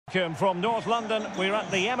From North London, we're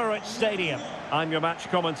at the Emirates Stadium. I'm your match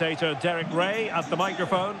commentator, Derek Ray, at the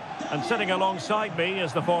microphone. And sitting alongside me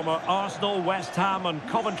is the former Arsenal, West Ham and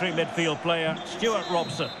Coventry midfield player, Stuart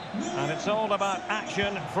Robson. And it's all about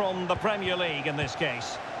action from the Premier League in this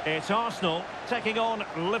case. It's Arsenal taking on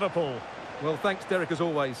Liverpool. Well, thanks, Derek, as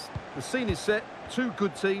always. The scene is set, two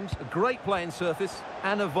good teams, a great playing surface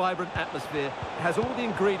and a vibrant atmosphere. It has all the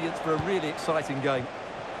ingredients for a really exciting game.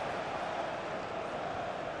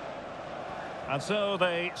 And so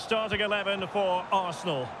the starting 11 for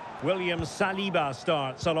Arsenal. William Saliba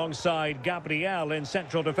starts alongside Gabriel in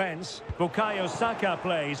central defence. Bukayo Saka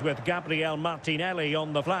plays with Gabriel Martinelli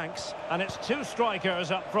on the flanks. And it's two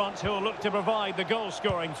strikers up front who will look to provide the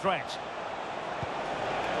goal-scoring threat.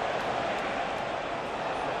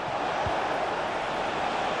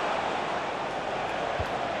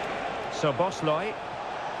 So Bosley.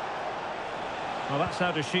 Well, that's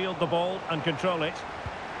how to shield the ball and control it.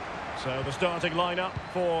 So the starting lineup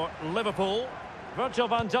for Liverpool. Virgil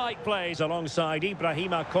van Dijk plays alongside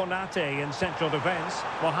Ibrahima Konate in central defence.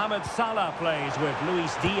 Mohamed Salah plays with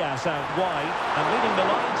Luis Diaz out wide. And leading the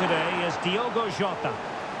line today is Diogo Jota.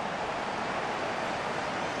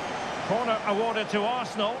 Corner awarded to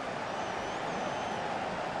Arsenal.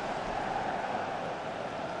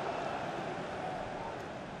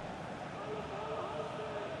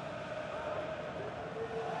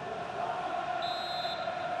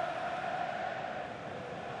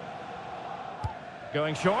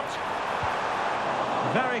 Going short.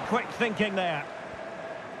 Very quick thinking there.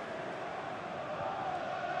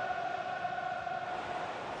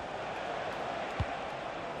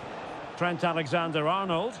 Trent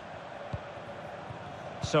Alexander-Arnold.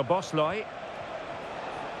 So Bosley.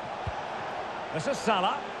 This is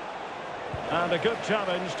Salah. And a good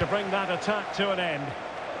challenge to bring that attack to an end.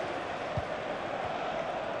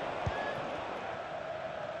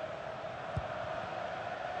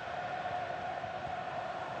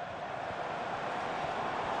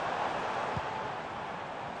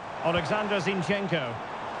 Alexander Zinchenko.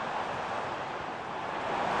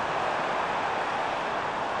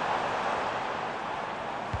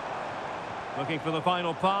 Looking for the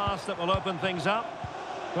final pass that will open things up.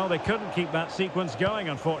 Well, they couldn't keep that sequence going,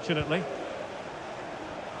 unfortunately.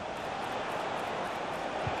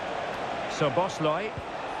 So Bosley.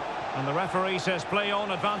 And the referee says play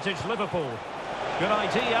on, advantage Liverpool. Good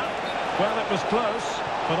idea. Well, it was close,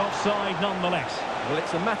 but offside nonetheless. Well,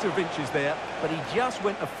 it's a matter of inches there, but he just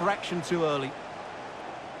went a fraction too early.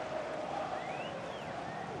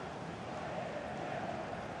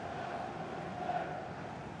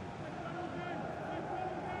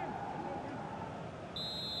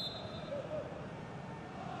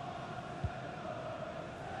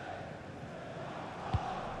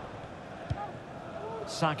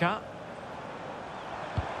 Saka.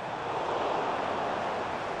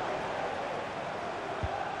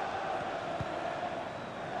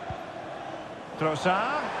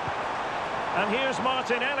 Trossard. And here's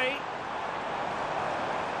Martinelli.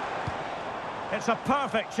 It's a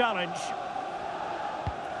perfect challenge.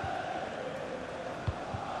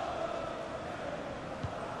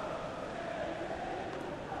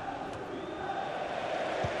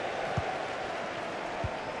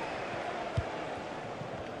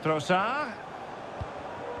 Trossard.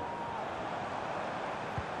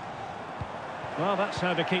 Well, that's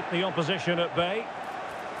how to keep the opposition at bay.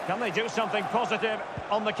 Can they do something positive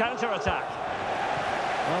on the counter-attack?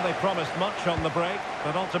 Well, they promised much on the break,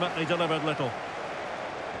 but ultimately delivered little.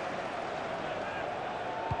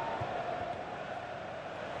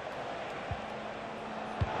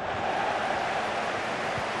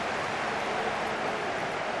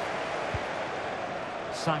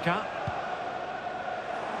 Saka.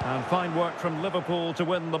 And fine work from Liverpool to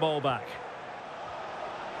win the ball back.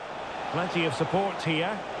 Plenty of support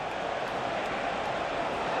here.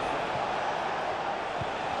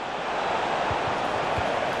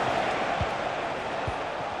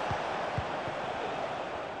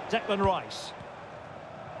 Declan Rice.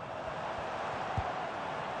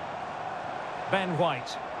 Ben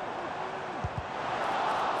White.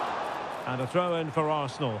 And a throw-in for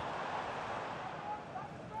Arsenal.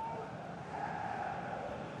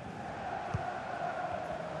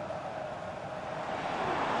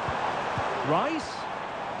 Rice.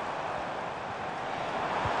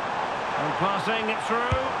 And passing it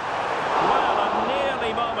through. Well, a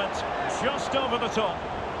nearly moment. Just over the top.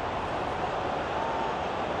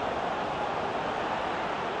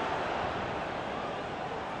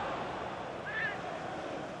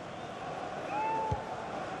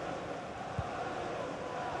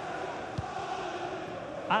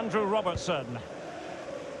 Andrew Robertson.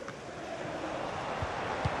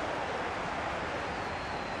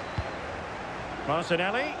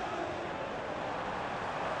 Martinelli.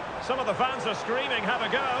 Some of the fans are screaming, have a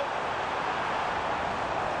go.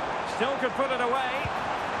 Still could put it away.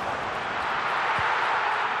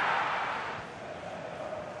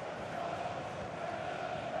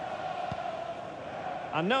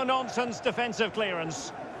 And no-nonsense defensive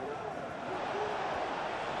clearance.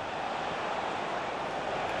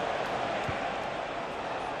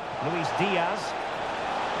 Luis Diaz.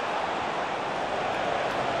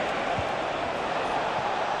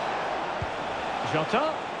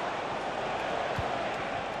 Jota.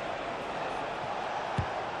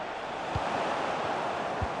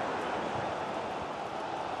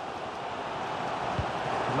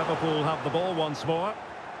 Liverpool have the ball once more.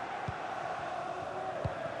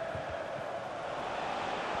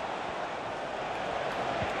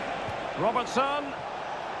 Robertson.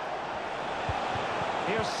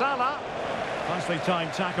 Here's Salah. Nicely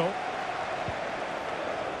timed tackle.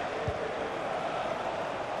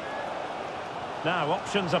 Now,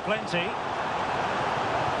 options are plenty.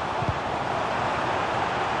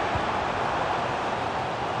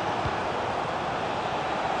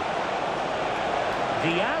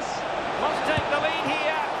 Diaz must take the lead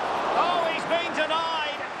here. Oh, he's been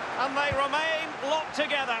denied, and they remain locked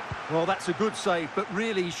together. Well, that's a good save, but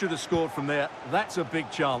really he should have scored from there. That's a big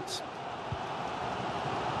chance.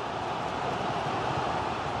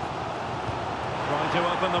 Trying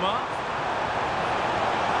to open them up.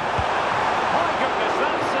 My goodness,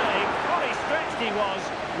 that save. What he stretched he was.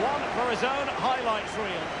 One for his own highlights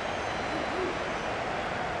reel.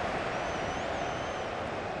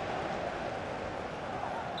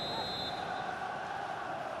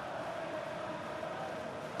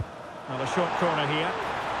 Well, a short corner here.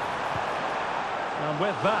 And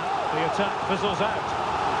with that, the attack fizzles out.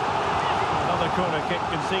 Another corner kick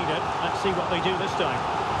conceded. Let's see what they do this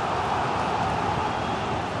time.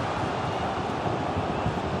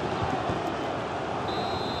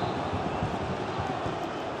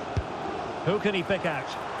 Who can he pick out?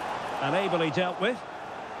 And ably dealt with.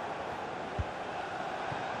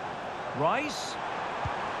 Rice.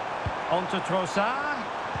 On to Trossard.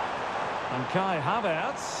 And Kai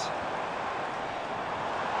Havertz.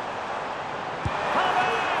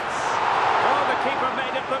 Havertz! Oh, the keeper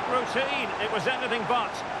made it look routine. It was anything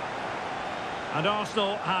but. And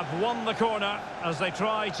Arsenal have won the corner as they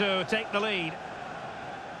try to take the lead.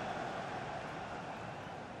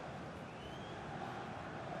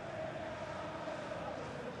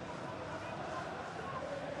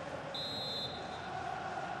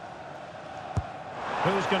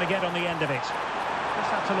 Who's going to get on the end of it? Just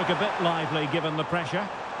have to look a bit lively given the pressure.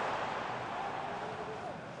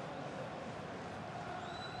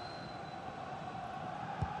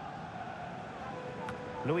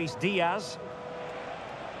 Luis Diaz.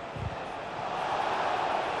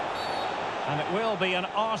 And it will be an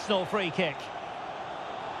Arsenal free kick.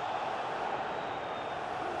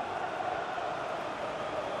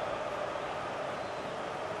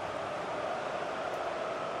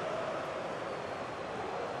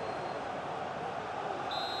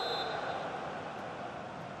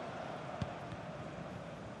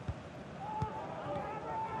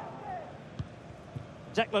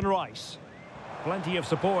 Declan Rice. Plenty of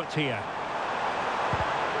support here.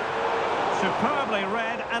 Superbly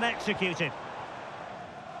read and executed.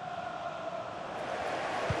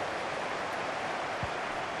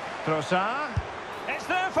 Trossard. It's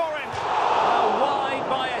there for him. Oh, wide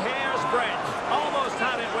by a hair's breadth. Almost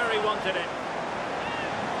had it where he wanted it.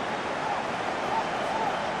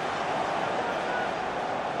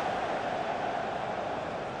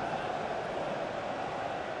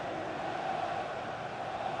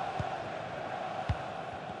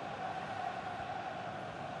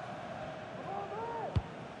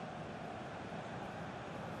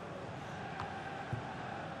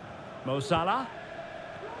 Mo Salah.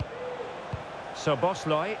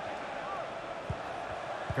 Szoboszlai.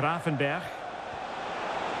 Gravenberch.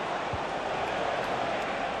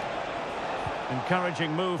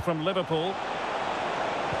 Encouraging move from Liverpool.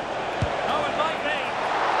 Oh, it might be.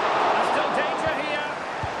 There's still danger here.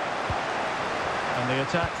 And the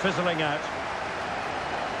attack fizzling out.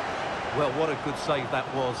 Well, what a good save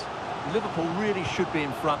that was. Liverpool really should be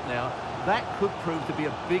in front now. That could prove to be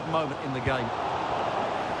a big moment in the game.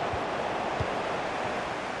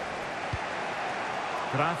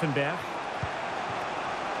 Gravenberch.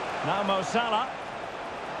 Now Mo Salah.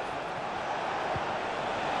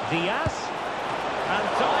 Diaz. And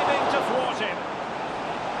diving to thwart him.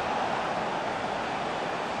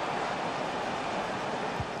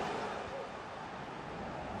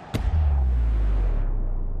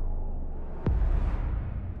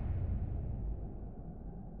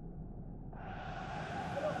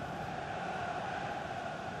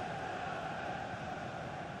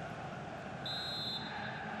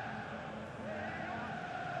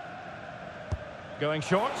 Going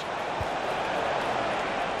short.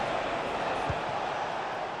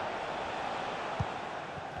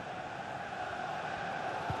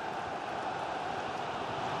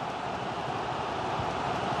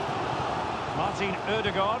 Martin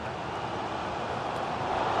Ødegaard.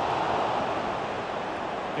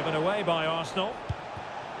 Given away by Arsenal.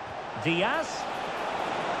 Diaz.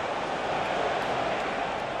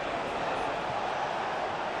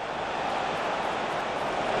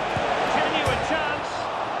 Genuine chance.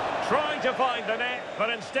 Trying to find the net, but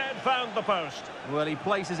instead found the post. Well, he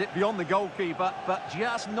places it beyond the goalkeeper, but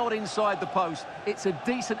just not inside the post. It's a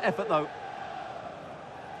decent effort, though.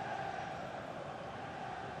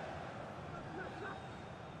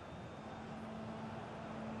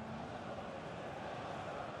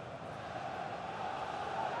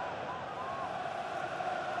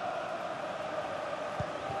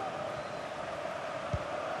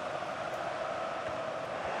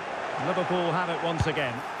 Liverpool have it once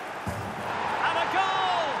again. And a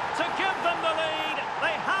goal to give them the lead.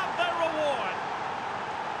 They have their reward.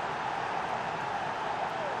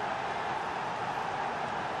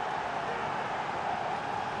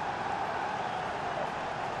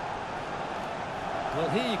 Well,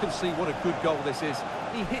 here you can see what a good goal this is.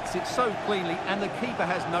 He hits it so cleanly and the keeper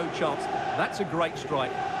has no chance. That's a great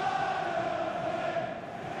strike.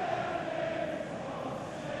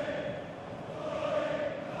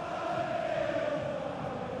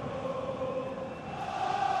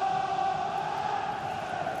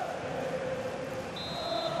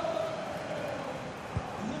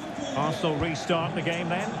 Arsenal restart the game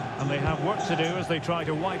then, and they have work to do as they try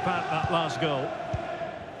to wipe out that last goal.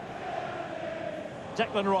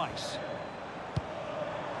 Declan Rice.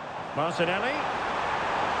 Martinelli.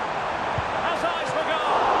 Has eyes for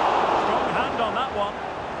goal. Strong hand on that one.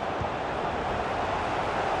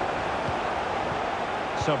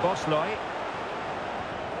 Szoboszlai.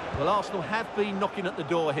 Well, Arsenal have been knocking at the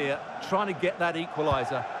door here, trying to get that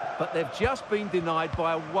equaliser. But they've just been denied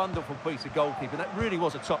by a wonderful piece of goalkeeping. That really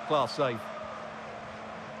was a top-class save.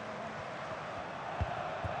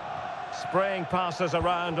 Spraying passes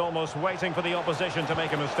around, almost waiting for the opposition to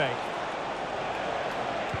make a mistake.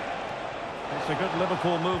 It's a good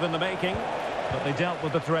Liverpool move in the making, but they dealt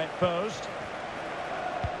with the threat posed.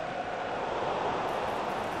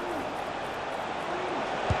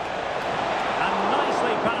 And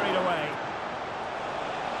nicely parried away.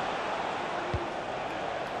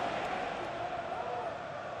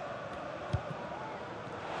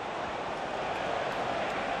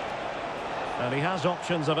 And he has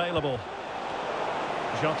options available.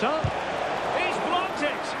 Jota. He's blocked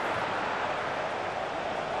it.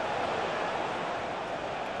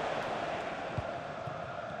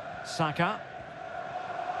 Saka.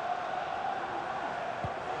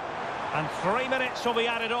 And 3 minutes will be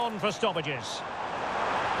added on for stoppages.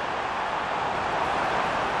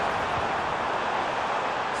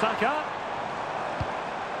 Saka.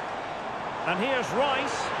 And here's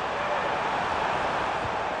Rice.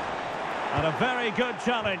 And a very good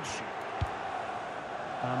challenge.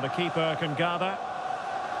 And the keeper can gather.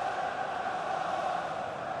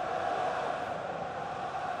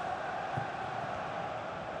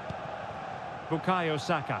 Bukayo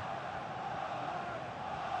Saka.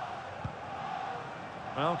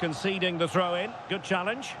 Well, conceding the throw-in. Good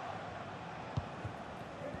challenge.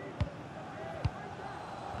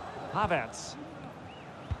 Havertz.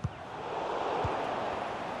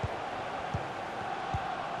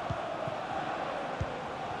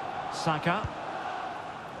 Saka.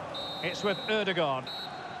 It's with Ødegaard.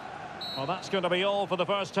 Well, that's going to be all for the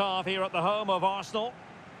first half here at the home of Arsenal.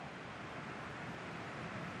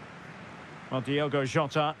 Well, Diogo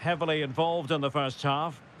Jota heavily involved in the first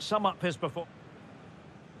half. Sum up his performance.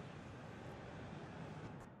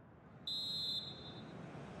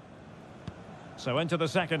 So into the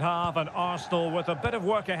second half, and Arsenal with a bit of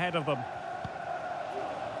work ahead of them.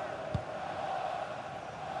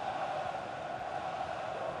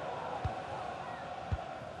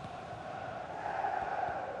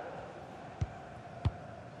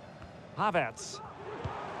 Havertz.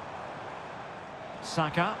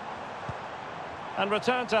 Saka. And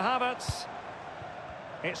return to Havertz.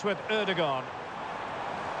 It's with Ødegaard.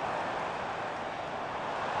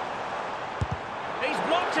 He's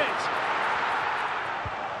blocked it.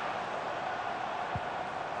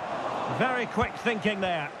 Very quick thinking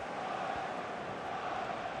there.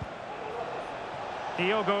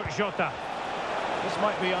 Diogo Jota. This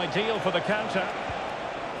might be ideal for the counter.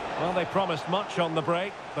 Well, they promised much on the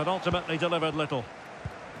break, but ultimately delivered little.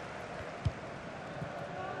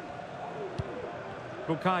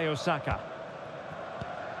 Bukayo Saka.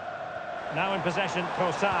 Now in possession,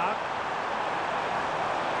 Trossard.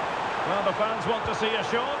 Well, the fans want to see a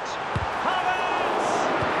shot. Havertz!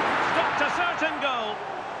 Stopped a certain goal.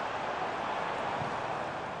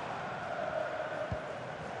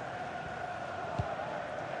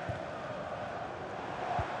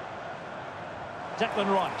 Declan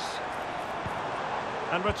Rice.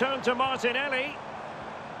 And return to Martinelli.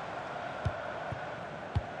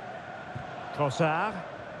 Trossard.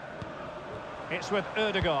 It's with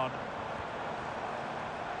Ødegaard.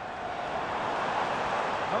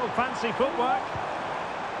 Oh, fancy footwork.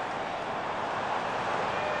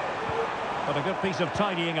 But a good piece of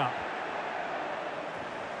tidying up.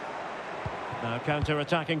 Now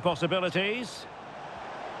counter-attacking possibilities.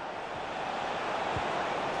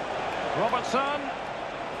 Robertson.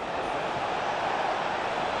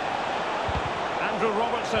 Andrew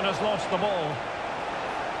Robertson has lost the ball.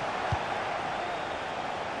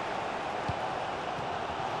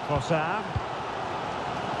 Trossard.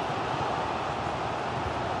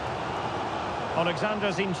 Alexander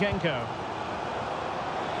Zinchenko.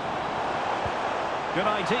 Good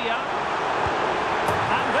idea.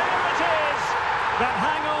 And there it is! But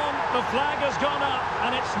hang on, the flag has gone up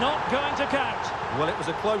and it's not going to count. Well, it was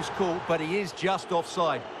a close call, but he is just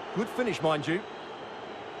offside. Good finish, mind you.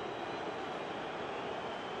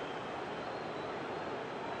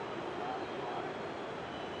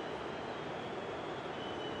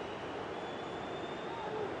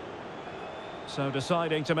 So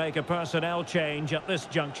deciding to make a personnel change at this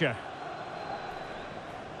juncture.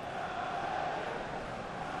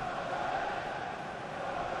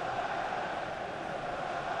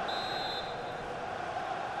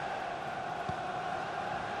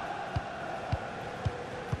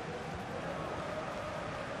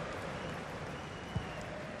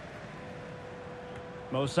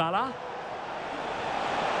 Mo Salah.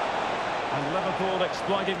 And Liverpool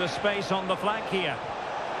exploiting the space on the flank here.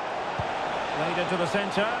 Played into the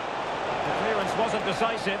centre. The clearance wasn't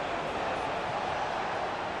decisive.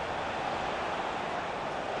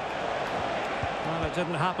 Well, it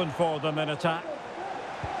didn't happen for them in attack.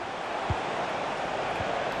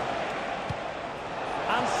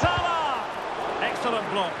 And Salah!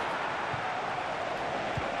 Excellent block.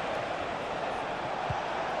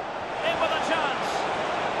 In with a chance.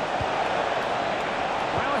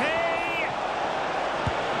 Will he?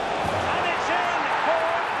 And it's in for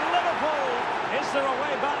Liverpool. Is there a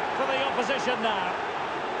way back for the opposition now?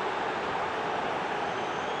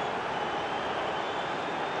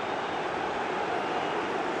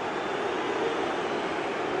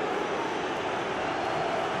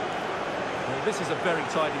 Well, this is a very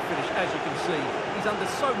tidy finish, as you can see. He's under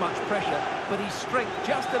so much pressure, but his strength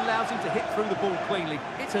just allows him to hit through the ball cleanly.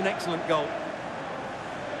 It's an excellent goal.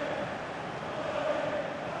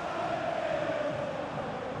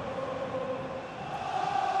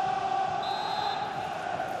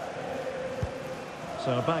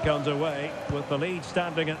 So back underway with the lead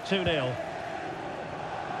standing at 2-0.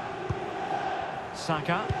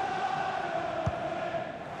 Saka.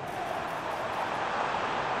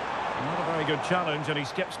 Not a very good challenge, and he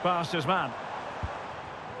skips past his man.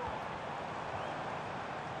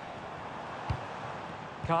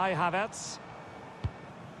 Kai Havertz.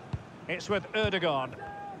 It's with Ødegaard.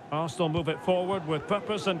 Arsenal move it forward with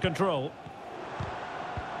purpose and control,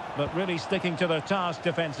 but really sticking to their task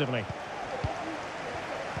defensively.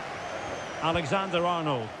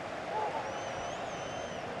 Alexander-Arnold.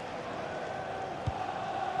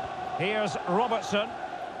 Here's Robertson.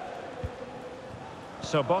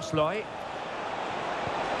 Szoboszlai.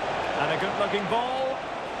 And a good-looking ball.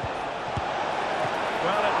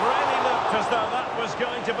 Well, it really looked as though that was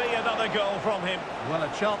going to be another goal from him. Well, a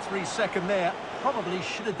chance for his second there. Probably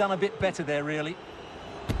should have done a bit better there, really.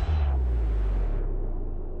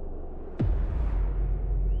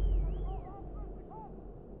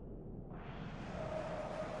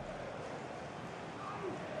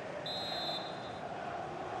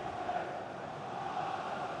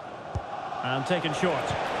 And taken short.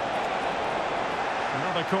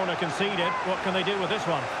 Another corner conceded. What can they do with this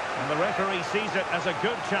one? And the referee sees it as a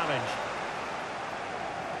good challenge.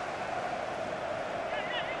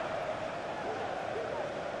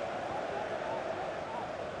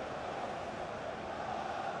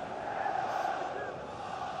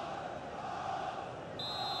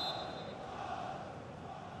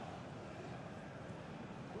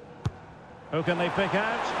 Who can they pick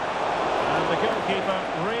out? And the goalkeeper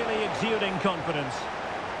really exuding confidence.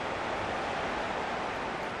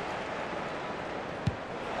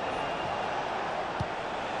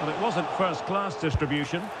 Well, it wasn't first-class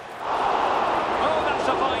distribution. Oh, that's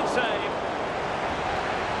a fine save.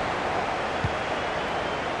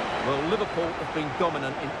 Well, Liverpool have been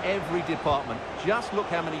dominant in every department. Just look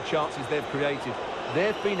how many chances they've created.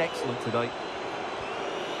 They've been excellent today.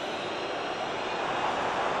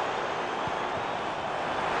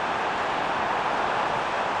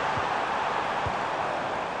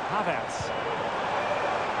 Havertz.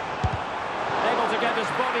 Able to get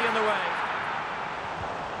his body in the way.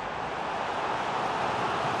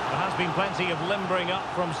 There has been plenty of limbering up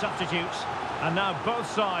from substitutes. And now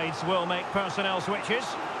both sides will make personnel switches.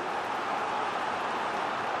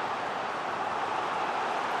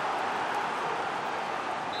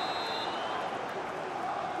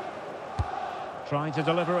 Trying to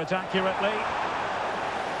deliver it accurately.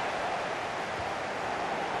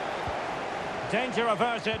 Danger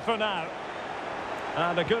averted for now.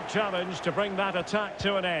 And a good challenge to bring that attack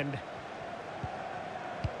to an end.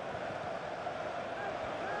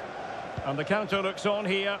 And the counter looks on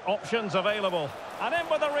here. Options available. And in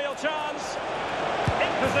with a real chance.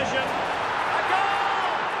 In position. A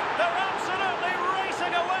goal! They're absolutely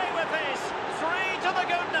racing away with this. 3 to the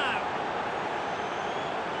good now.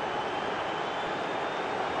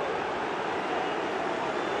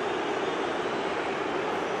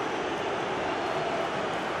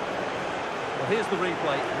 Well, here's the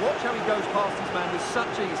replay. Watch how he goes past his man with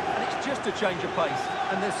such ease, and it's just a change of pace.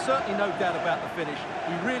 And there's certainly no doubt about the finish.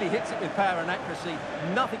 He really hits it with power and accuracy.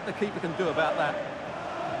 Nothing the keeper can do about that.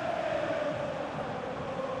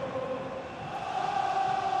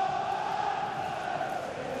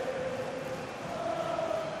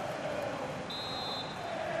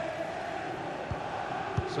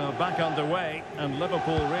 So back underway, and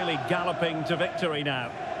Liverpool really galloping to victory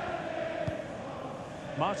now.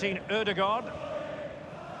 Martin Ødegaard.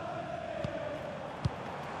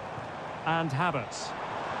 And Havertz.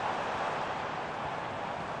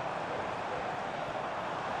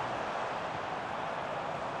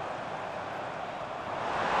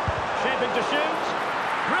 Shaping to shoot.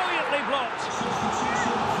 Brilliantly blocked.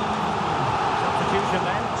 Substitution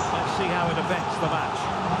then. Let's see how it affects the match.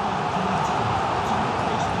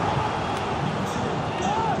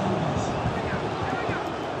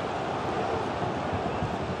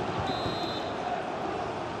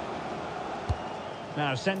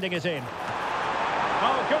 Now sending it in.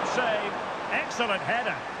 Oh, good save. Excellent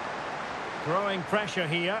header. Growing pressure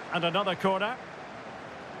here, and another corner.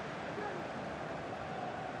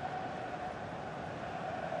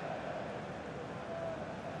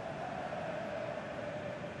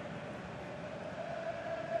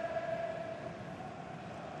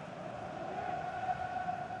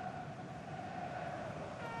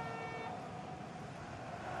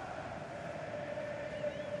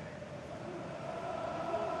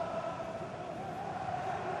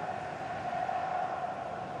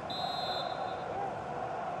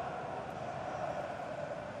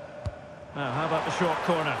 Now, how about the short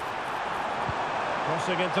corner?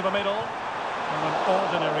 Crossing into the middle. Well, an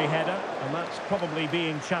ordinary header, and that's probably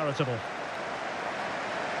being charitable.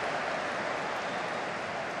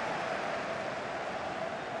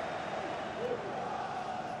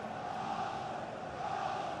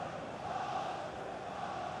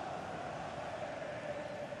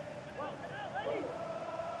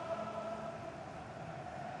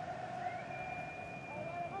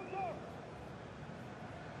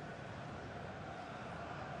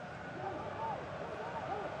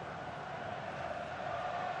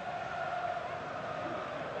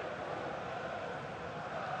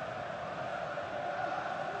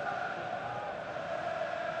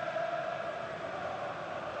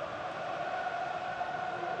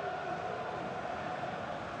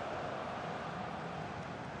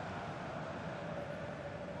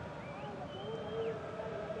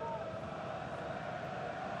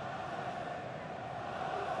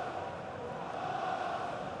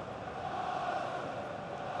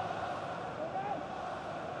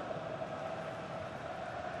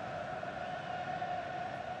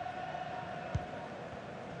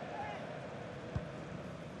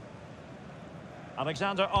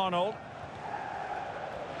 Alexander-Arnold.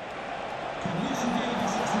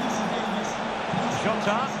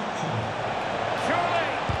 Jota. Surely!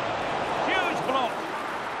 Huge block.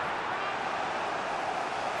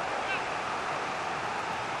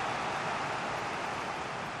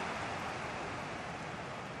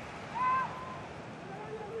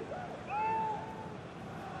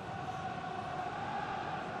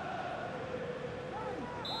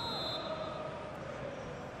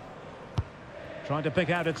 Trying to pick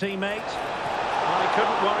out a teammate. Well, he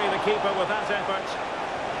couldn't worry the keeper with that effort.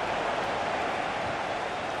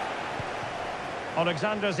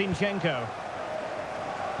 Alexander Zinchenko.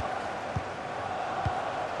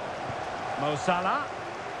 Mo Salah.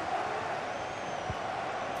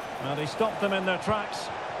 Well, he stopped them in their tracks.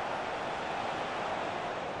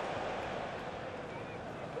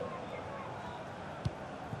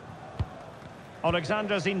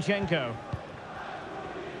 Alexander Zinchenko.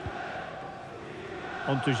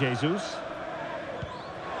 On to Jesus.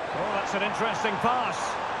 Oh, that's an interesting pass.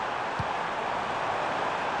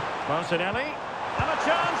 Martinelli. And a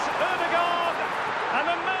chance. Ødegaard. An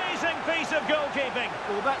amazing piece of goalkeeping.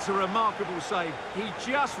 Well, that's a remarkable save. He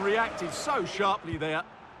just reacted so sharply there.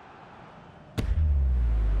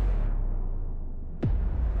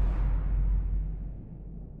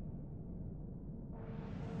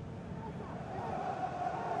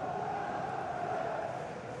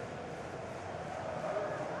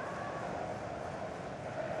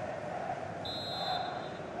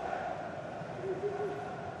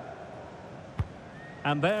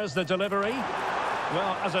 And there's the delivery.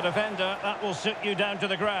 Well, as a defender, that will sit you down to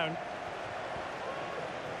the ground.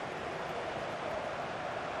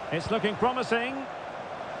 It's looking promising.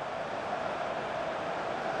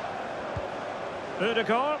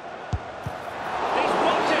 Ødegaard. He's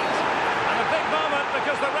blocked it. And a big moment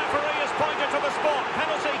because the referee has pointed to the spot.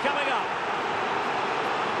 Penalty coming up.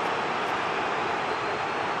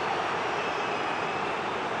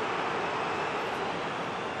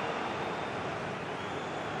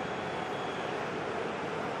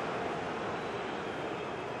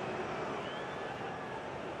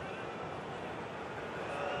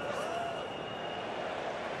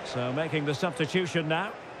 So making the substitution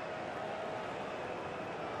now.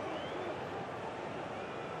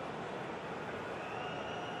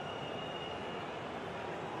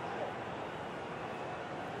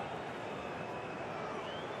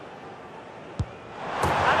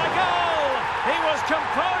 And a goal! He was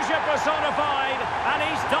composure personified, and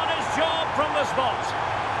he's done his job from the spot.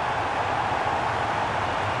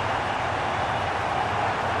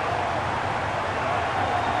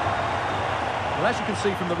 Well, as you can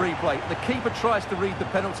see from the replay, the keeper tries to read the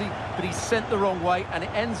penalty, but he's sent the wrong way, and it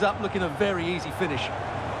ends up looking a very easy finish.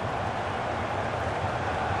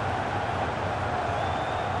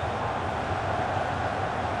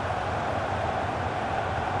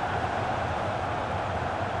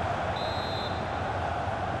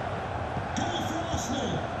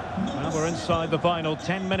 Well, we're inside the final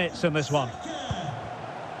 10 minutes in this one.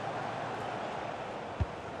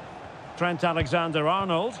 Trent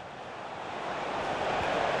Alexander-Arnold.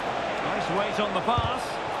 Weight on the pass.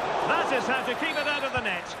 That is how to keep it out of the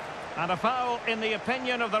net. And a foul in the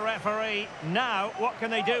opinion of the referee. Now, what can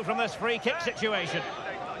they do from this free kick situation?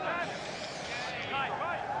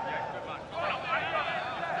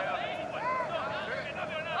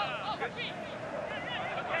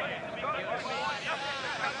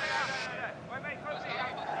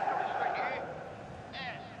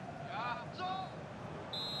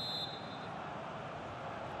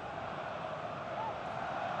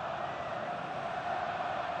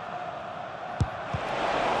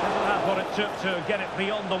 What it took to get it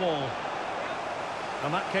beyond the wall.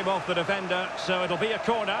 And that came off the defender, so it'll be a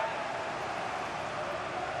corner.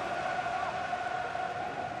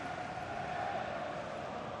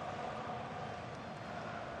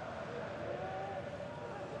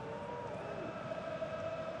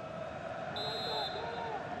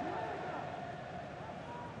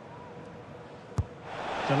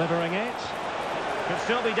 Delivering it. Could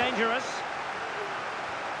still be dangerous.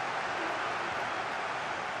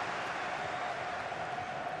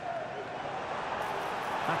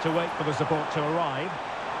 Had to wait for the support to arrive.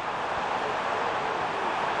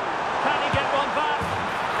 Can he get one back?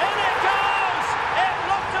 In it goes! It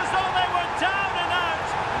looked as though they were down and out.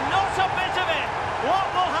 Not a bit of it. What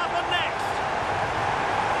will happen next?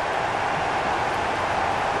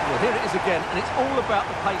 Well, here it is again, and it's all about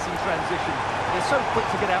the pace in transition. They're so quick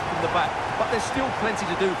to get out from the back, but there's still plenty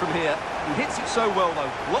to do from here. He hits it so well, though.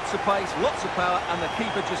 Lots of pace, lots of power, and the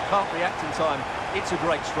keeper just can't react in time. It's a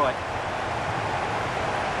great strike.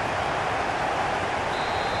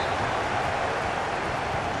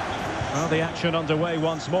 Well, the action underway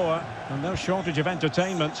once more, and no shortage of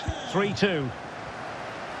entertainment. 3-2.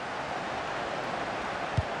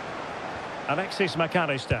 Alexis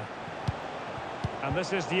McAllister. And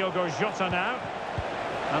this is Diogo Jota now.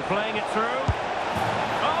 And playing it through.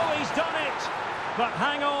 Oh, he's done it! But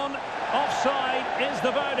hang on, offside is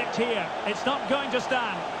the verdict here. It's not going to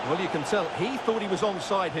stand. Well, you can tell he thought he was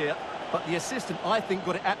onside here, but the assistant, I think,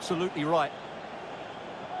 got it absolutely right.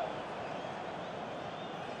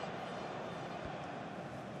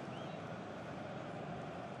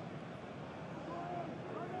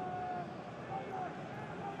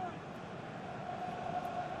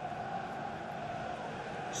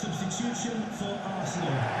 Substitution for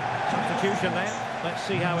Arsenal. Substitution there. Let's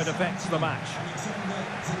see how it affects the match.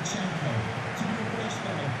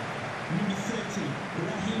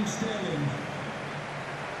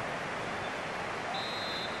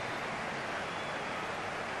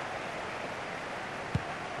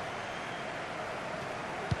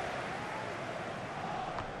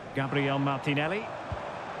 Gabriel Martinelli.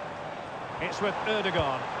 It's with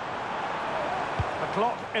Ødegaard. The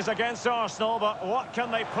clock is against Arsenal, but what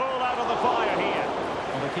can they pull out of the fire here?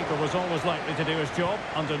 Well, the keeper was always likely to do his job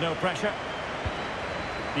under no pressure.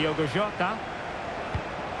 Diogo Jota.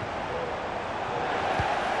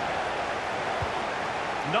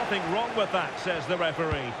 Nothing wrong with that, says the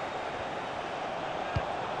referee.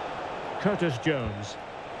 Curtis Jones.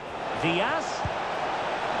 Diaz.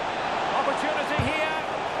 Opportunity here.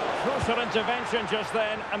 Crucial intervention just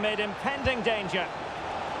then amid impending danger.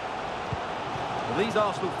 Well, these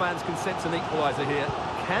Arsenal fans can sense an equaliser here.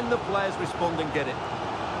 Can the players respond and get it?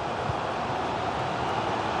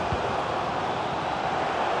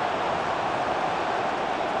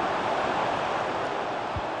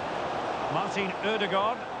 Martin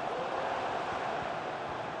Ødegaard.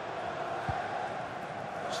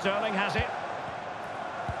 Sterling has it.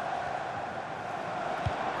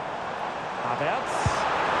 Havertz.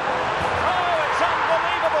 Oh, it's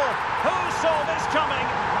unbelievable! Who saw this coming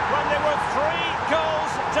when they were 3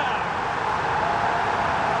 goals down?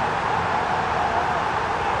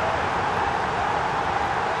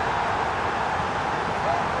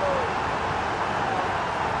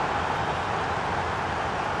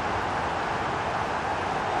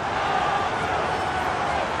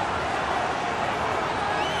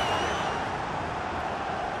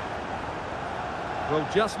 Well,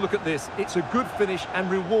 just look at this. It's a good finish and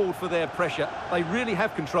reward for their pressure. They really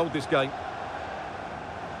have controlled this game.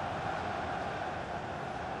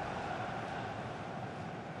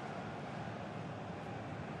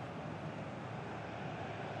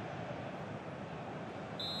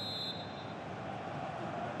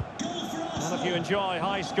 Well, if you enjoy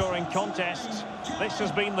high-scoring contests, this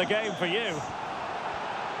has been the game for you.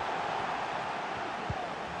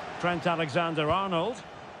 Trent Alexander-Arnold.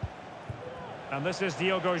 And this is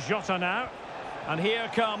Diogo Jota now. And here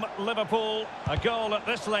come Liverpool. A goal at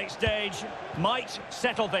this late stage might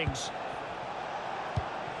settle things.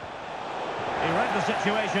 He read the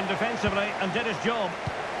situation defensively and did his job.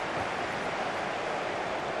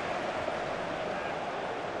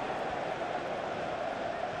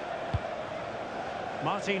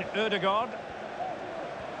 Martin Ødegaard.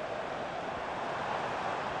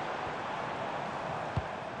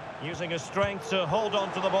 Using his strength to hold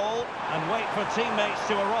on to the ball and wait for teammates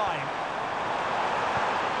to arrive.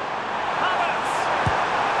 Havertz!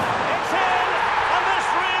 It's in! And this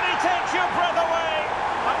really takes your breath away!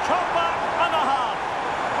 A comeback and a half.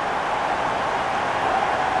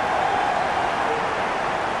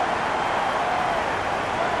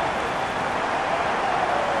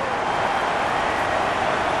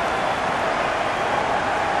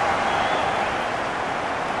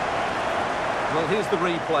 Well, here's the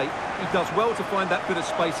replay. He does well to find that bit of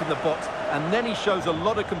space in the box, and then he shows a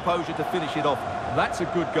lot of composure to finish it off. That's a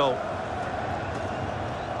good goal.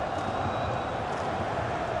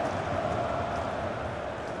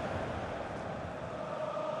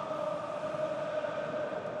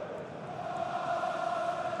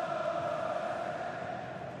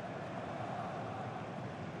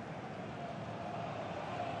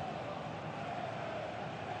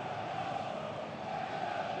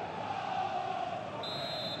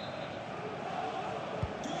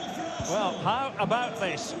 Well, how about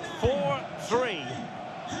this? 4-3.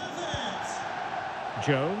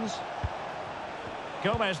 Jones.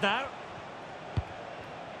 Gomez now.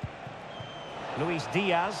 Luis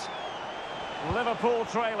Diaz. Liverpool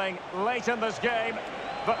trailing late in this game,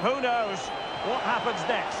 but who knows what happens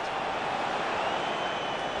next.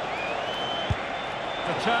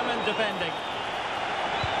 Determined defending.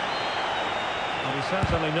 And he's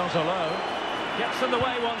certainly not alone. Gets in the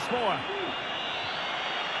way once more.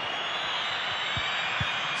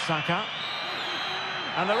 Saka.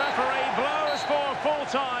 And the referee blows for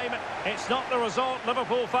full-time. It's not the result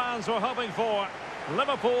Liverpool fans were hoping for.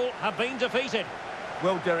 Liverpool have been defeated.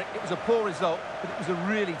 Well, Derek, it was a poor result, but it was a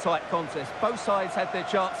really tight contest. Both sides had their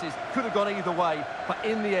chances, could have gone either way, but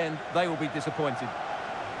in the end, they will be disappointed.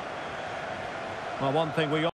 Well, one thing we